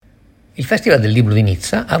Il Festival del Libro di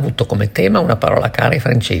Nizza ha avuto come tema una parola cara ai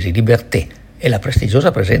francesi, liberté, e la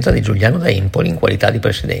prestigiosa presenza di Giuliano da Empoli in qualità di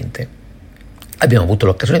presidente. Abbiamo avuto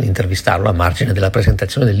l'occasione di intervistarlo a margine della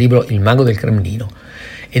presentazione del libro Il mago del Cremlino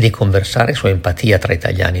e di conversare su empatia tra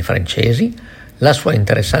italiani e francesi, la sua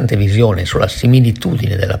interessante visione sulla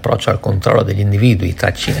similitudine dell'approccio al controllo degli individui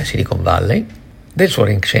tra Cina e Silicon Valley, del suo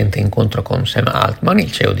recente incontro con Sam Altman,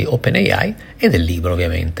 il CEO di OpenAI, e del libro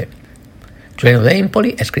ovviamente. Giuliano da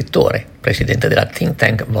Empoli è scrittore, presidente della think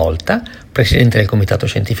tank Volta, presidente del comitato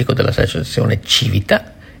scientifico dell'associazione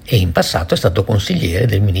Civita e in passato è stato consigliere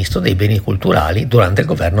del ministro dei beni culturali durante il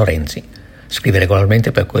governo Renzi. Scrive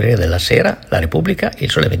regolarmente per Corriere della Sera, La Repubblica,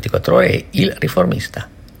 Il Sole 24 Ore e Il Riformista.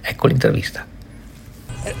 Ecco l'intervista.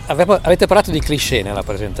 Avete parlato di cliché nella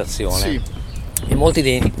presentazione. Sì. E molti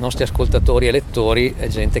dei nostri ascoltatori e lettori è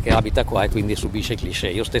gente che abita qua e quindi subisce cliché.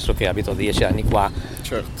 Io stesso che abito 10 anni qua,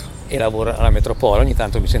 certo, e lavoro alla metropoli, ogni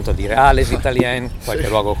tanto mi sento dire les Italiens, qualche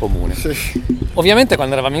luogo comune. Sì. Ovviamente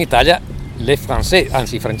quando eravamo in Italia i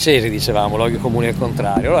francesi dicevamo, luoghi comuni al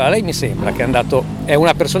contrario. Allora lei mi sembra che è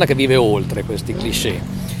una persona che vive oltre questi cliché.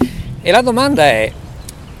 E la domanda è: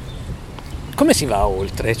 come si va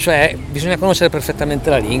oltre? Cioè, bisogna conoscere perfettamente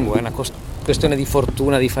la lingua, è una questione di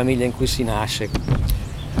fortuna, di famiglia in cui si nasce.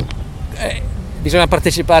 Bisogna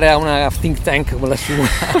partecipare a una think tank come la sua.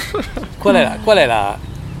 Qual è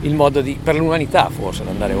il modo per l'umanità forse ad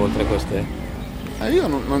andare oltre queste? Io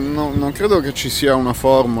non credo che ci sia una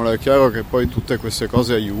formula. È chiaro che poi tutte queste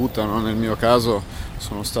cose aiutano. Nel mio caso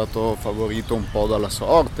sono stato favorito un po' dalla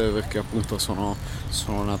sorte, perché appunto sono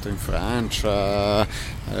nato in Francia,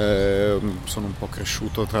 sono un po'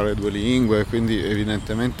 cresciuto tra le due lingue, quindi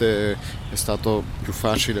evidentemente è stato più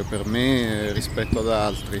facile per me rispetto ad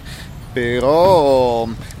altri. Però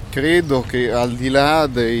credo che al di là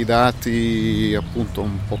dei dati appunto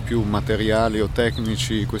un po' più materiali o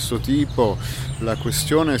tecnici di questo tipo, la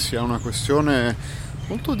questione sia una questione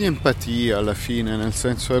molto di empatia alla fine, nel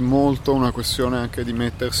senso è molto una questione anche di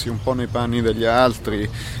mettersi un po' nei panni degli altri,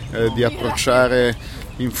 di approcciare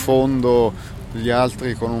in fondo gli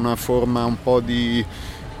altri con una forma un po' di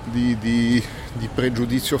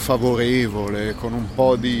pregiudizio favorevole, con un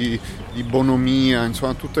po' di bonomia,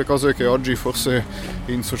 insomma tutte cose che oggi forse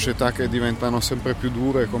in società che diventano sempre più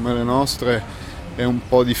dure come le nostre è un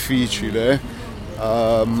po' difficile,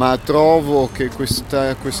 ma trovo che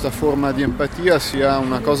questa forma di empatia sia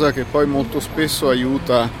una cosa che poi molto spesso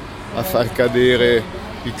aiuta a far cadere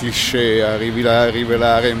i cliché, a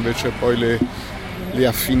rivelare invece poi le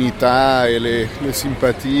affinità e le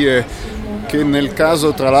simpatie che nel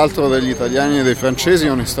caso tra l'altro degli italiani e dei francesi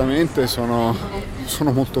onestamente sono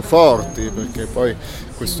molto forti, perché poi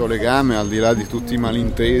questo legame, al di là di tutti i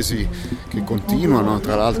malintesi che continuano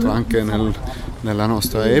tra l'altro anche nella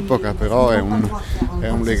nostra epoca, però è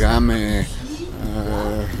un legame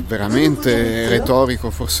veramente retorico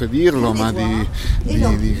forse dirlo, ma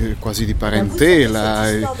quasi di parentela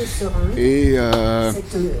e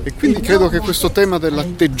quindi credo che questo tema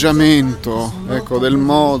dell'atteggiamento, ecco, del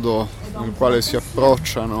modo nel quale si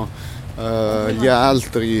approcciano gli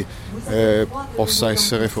altri possa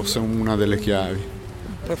essere forse una delle chiavi.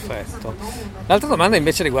 Perfetto. L'altra domanda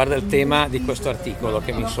invece riguarda il tema di questo articolo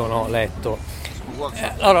che mi sono letto.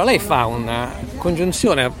 Allora lei fa una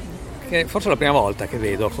congiunzione che forse è la prima volta che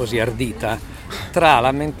vedo così ardita tra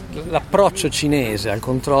l'approccio cinese al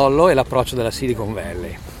controllo e l'approccio della Silicon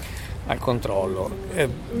Valley al controllo.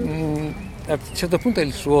 A un certo punto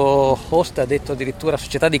il suo host ha detto addirittura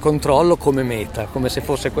società di controllo come meta, come se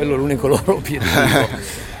fosse quello l'unico loro obiettivo.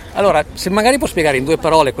 Allora, se magari può spiegare in 2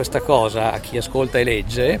 parole questa cosa a chi ascolta e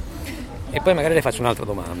legge, e poi magari le faccio un'altra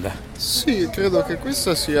domanda. Sì, credo che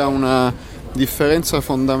questa sia una differenza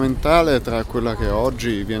fondamentale tra quella che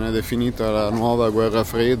oggi viene definita la nuova guerra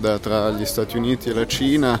fredda tra gli Stati Uniti e la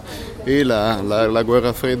Cina e la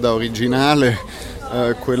guerra fredda originale,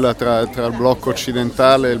 quella tra il blocco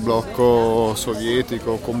occidentale e il blocco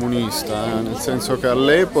sovietico comunista, nel senso che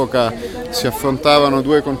all'epoca si affrontavano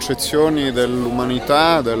 2 concezioni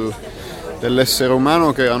dell'umanità, dell'essere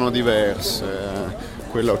umano che erano diverse.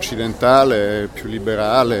 Quella occidentale, più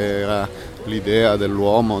liberale, era l'idea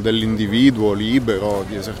dell'uomo, dell'individuo libero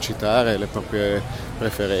di esercitare le proprie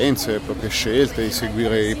preferenze, le proprie scelte, di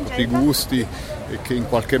seguire i propri gusti, e che in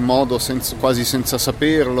qualche modo, quasi senza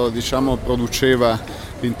saperlo, diciamo, produceva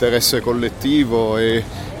l'interesse collettivo e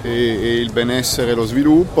il benessere e lo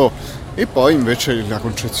sviluppo. E poi invece la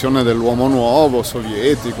concezione dell'uomo nuovo,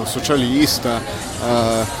 sovietico, socialista,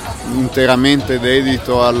 interamente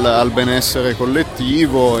dedito al benessere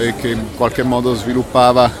collettivo e che in qualche modo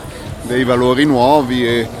sviluppava dei valori nuovi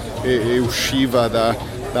e usciva da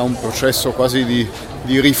un processo quasi di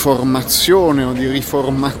riformazione o di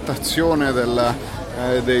riformattazione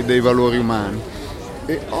dei valori umani.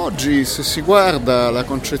 E oggi, se si guarda la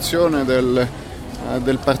concezione del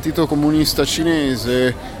Partito Comunista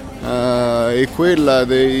Cinese e quella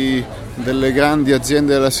delle grandi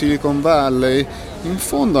aziende della Silicon Valley, in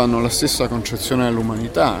fondo hanno la stessa concezione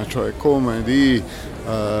dell'umanità, cioè come di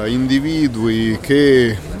individui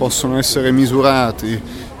che possono essere misurati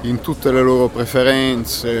in tutte le loro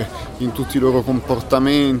preferenze, in tutti i loro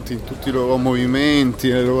comportamenti, in tutti i loro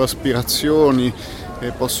movimenti, le loro aspirazioni,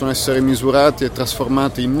 e possono essere misurati e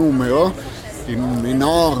trasformati in numero, in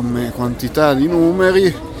un'enorme quantità di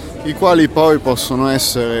numeri, i quali poi possono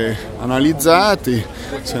essere analizzati,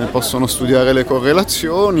 se ne possono studiare le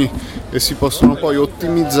correlazioni e si possono poi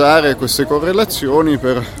ottimizzare queste correlazioni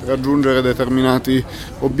per raggiungere determinati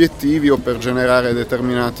obiettivi o per generare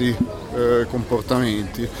determinati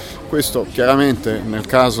comportamenti. Questo chiaramente nel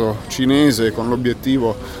caso cinese con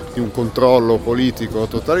l'obiettivo di un controllo politico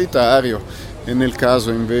totalitario, e nel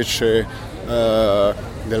caso invece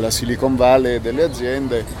della Silicon Valley e delle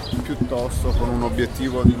aziende piuttosto con un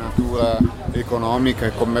obiettivo di natura economica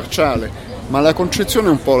e commerciale. Ma la concezione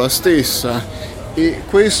è un po' la stessa e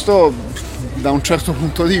questo da un certo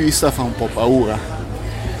punto di vista fa un po' paura.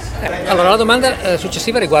 Allora, la domanda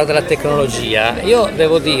successiva riguarda la tecnologia. Io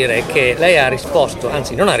devo dire che lei ha risposto,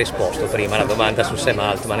 anzi non ha risposto prima alla domanda su Sam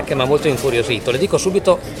Altman, che mi ha molto incuriosito. Le dico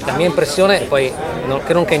subito la mia impressione, poi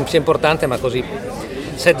che non sia importante, ma così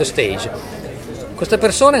set the stage. Questa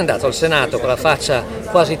persona è andato al Senato con la faccia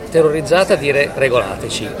quasi terrorizzata a dire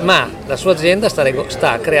regolateci, ma la sua azienda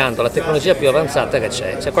sta creando la tecnologia più avanzata che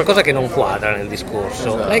c'è qualcosa che non quadra nel discorso.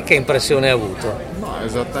 Esatto. Lei che impressione ha avuto? No,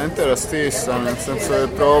 esattamente la stessa, nel senso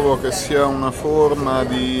che trovo che sia una forma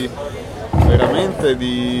veramente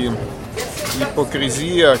di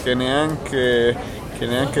ipocrisia che neanche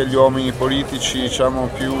gli uomini politici, diciamo,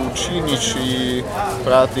 più cinici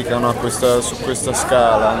praticano su questa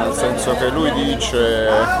scala, nel senso che lui dice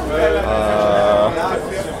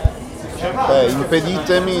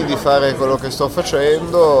impeditemi di fare quello che sto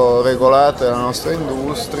facendo, regolate la nostra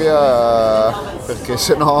industria perché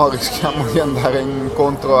sennò rischiamo di andare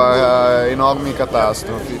incontro a enormi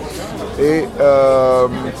catastrofi e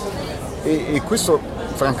questo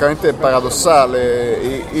francamente è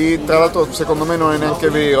paradossale e tra l'altro secondo me non è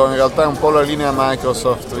neanche vero, in realtà è un po' la linea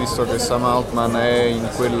Microsoft, visto che Sam Altman è in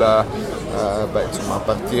quella,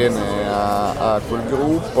 appartiene a quel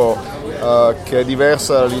gruppo, che è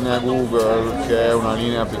diversa dalla linea Google, che è una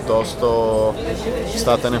linea piuttosto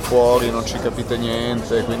statene fuori, non ci capite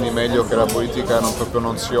niente, quindi è meglio che la politica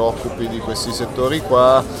non si occupi di questi settori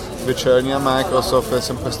qua. Invece la linea Microsoft è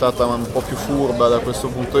sempre stata un po' più furba da questo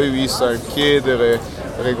punto di vista, nel chiedere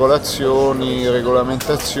regolazioni,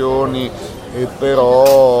 regolamentazioni, e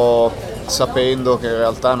però sapendo che in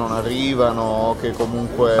realtà non arrivano, che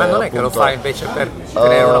comunque... Ma non è che lo fa invece per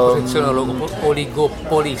creare una posizione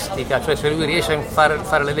oligopolistica, cioè se lui riesce a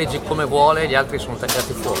fare le leggi come vuole, gli altri sono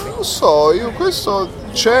tagliati fuori? Non so,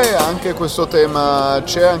 c'è anche questo tema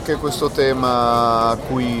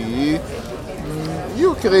qui.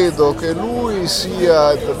 Io credo che lui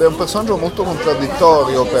è un personaggio molto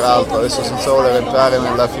contraddittorio, peraltro, adesso senza voler entrare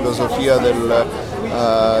nella filosofia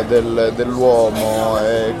dell'uomo,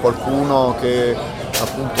 è qualcuno che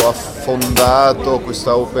appunto ha fondato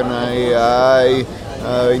questa OpenAI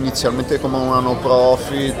inizialmente come una no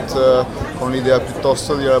profit, con l'idea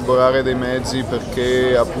piuttosto di elaborare dei mezzi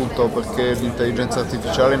perché l'intelligenza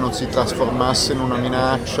artificiale non si trasformasse in una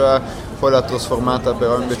minaccia. Poi l'ha trasformata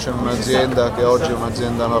però invece in un'azienda che oggi è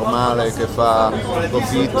un'azienda normale, che fa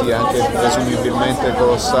profitti anche presumibilmente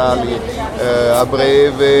colossali a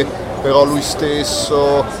breve, però lui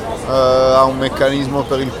stesso ha un meccanismo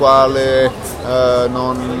per il quale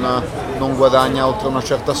non guadagna oltre una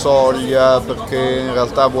certa soglia, perché in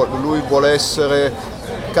realtà lui vuole essere,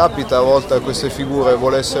 capita a volte a queste figure,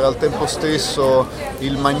 vuole essere al tempo stesso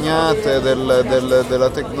il magnate della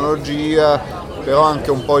tecnologia, però anche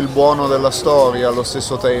un po' il buono della storia allo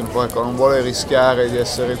stesso tempo, ecco, non vuole rischiare di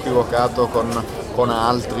essere equivocato con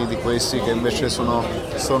altri di questi che invece sono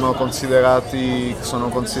considerati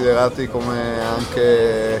come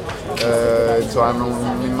anche hanno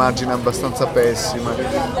un'immagine abbastanza pessima.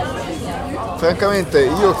 Francamente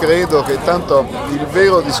io credo che tanto il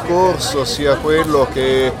vero discorso sia quello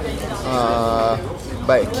che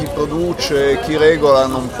chi produce e chi regola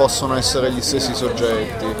non possono essere gli stessi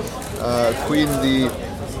soggetti. Quindi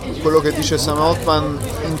quello che dice Sam Altman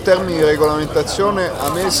in termini di regolamentazione a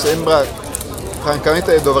me sembra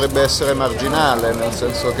francamente dovrebbe essere marginale, nel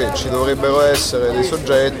senso che ci dovrebbero essere dei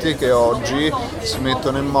soggetti che oggi si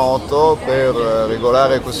mettono in moto per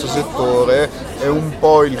regolare questo settore. È un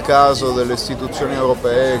po' il caso delle istituzioni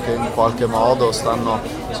europee che in qualche modo stanno,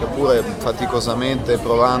 seppure faticosamente,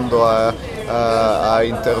 provando a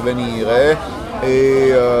intervenire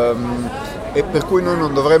e per cui noi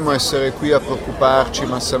non dovremmo essere qui a preoccuparci,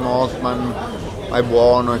 ma Sam Altman è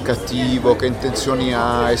buono, è cattivo, che intenzioni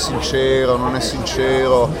ha, è sincero, non è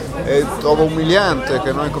sincero. E trovo umiliante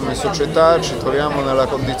che noi come società ci troviamo nella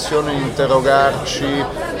condizione di interrogarci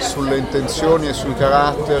sulle intenzioni e sui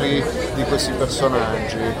caratteri di questi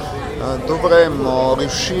personaggi. Dovremmo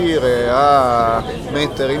riuscire a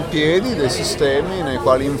mettere in piedi dei sistemi nei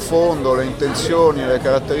quali in fondo le intenzioni e le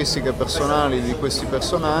caratteristiche personali di questi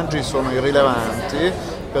personaggi sono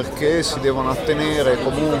irrilevanti, perché si devono attenere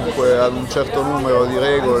comunque ad un certo numero di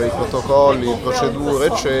regole, di protocolli, procedure,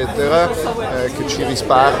 eccetera, che ci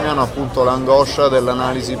risparmiano appunto l'angoscia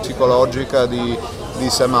dell'analisi psicologica di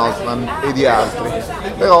Sam Altman e di altri.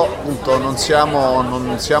 Però appunto non siamo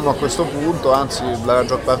a questo punto, anzi la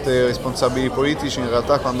maggior parte dei responsabili politici in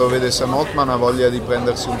realtà quando vede Sam Altman ha voglia di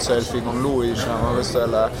prendersi un selfie con lui, diciamo, questo è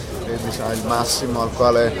il massimo al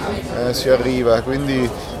quale si arriva, quindi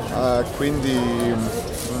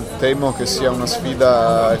temo che sia una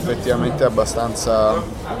sfida effettivamente abbastanza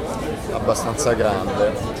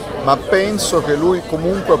grande, ma penso che lui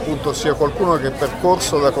comunque appunto sia qualcuno che è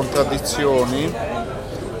percorso da contraddizioni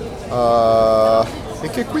e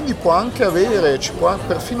che quindi può anche ci può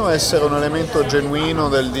perfino essere un elemento genuino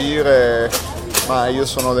del dire ma io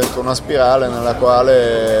sono dentro una spirale nella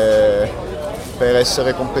quale per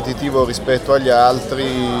essere competitivo rispetto agli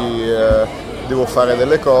altri devo fare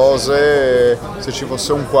delle cose, se ci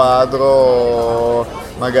fosse un quadro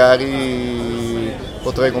magari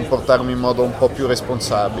potrei comportarmi in modo un po' più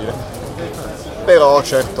responsabile. Però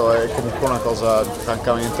certo è comunque una cosa,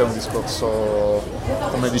 francamente è un discorso,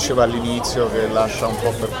 come diceva all'inizio, che lascia un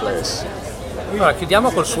po' perplessi. Allora, chiudiamo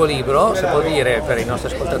col suo libro, se può dire per i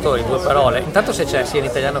nostri ascoltatori 2 parole, intanto se c'è sia in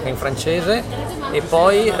italiano che in francese, e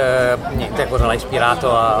poi niente, cosa l'ha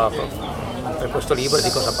ispirato per questo libro e di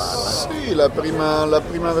cosa parla? Sì, la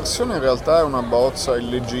prima versione in realtà è una bozza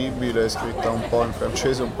illeggibile, scritta un po' in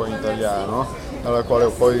francese e un po' in italiano, dalla quale ho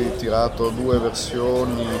poi tirato 2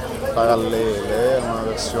 versioni parallele, una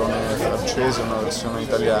versione francese e una versione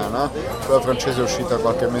italiana. Quella francese è uscita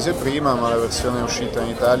qualche mese prima, ma la versione uscita in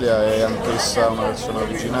Italia è anch'essa una versione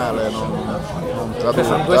originale, non tradotta.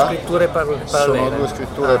 Sono 2 scritture parallele. Sono 2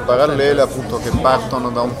 scritture parallele, appunto, che partono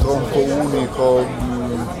da un tronco unico,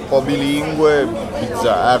 un po' bilingue,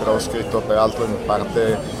 bizzarro, scritto peraltro in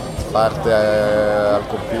parte al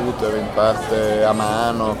computer, in parte a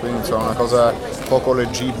mano, quindi insomma una cosa poco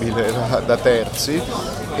leggibile da terzi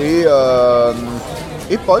e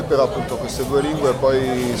poi però appunto queste 2 lingue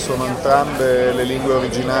poi sono entrambe le lingue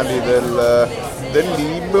originali del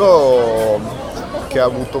libro, che ha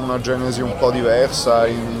avuto una genesi un po' diversa.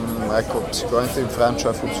 Ecco, sicuramente in Francia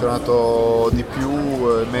ha funzionato di più,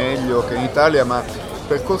 meglio che in Italia, ma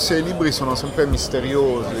i percorsi dei libri sono sempre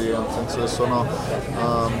misteriosi, nel senso che sono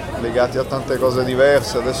legati a tante cose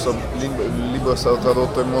diverse. Adesso il libro è stato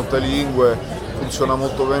tradotto in molte lingue, funziona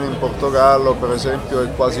molto bene in Portogallo per esempio,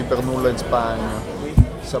 e quasi per nulla in Spagna.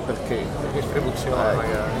 Chissà perché. Distribuzione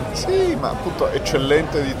magari. Sì, ma appunto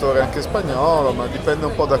eccellente editore anche spagnolo, ma dipende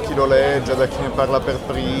un po' da chi lo legge, da chi ne parla per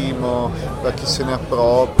primo, da chi se ne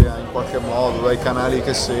appropria in qualche modo, dai canali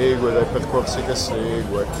che segue, dai percorsi che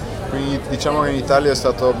segue. Quindi diciamo che in Italia è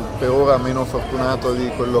stato per ora meno fortunato di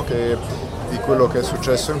quello che è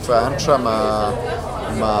successo in Francia, ma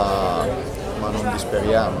non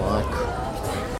disperiamo, ecco.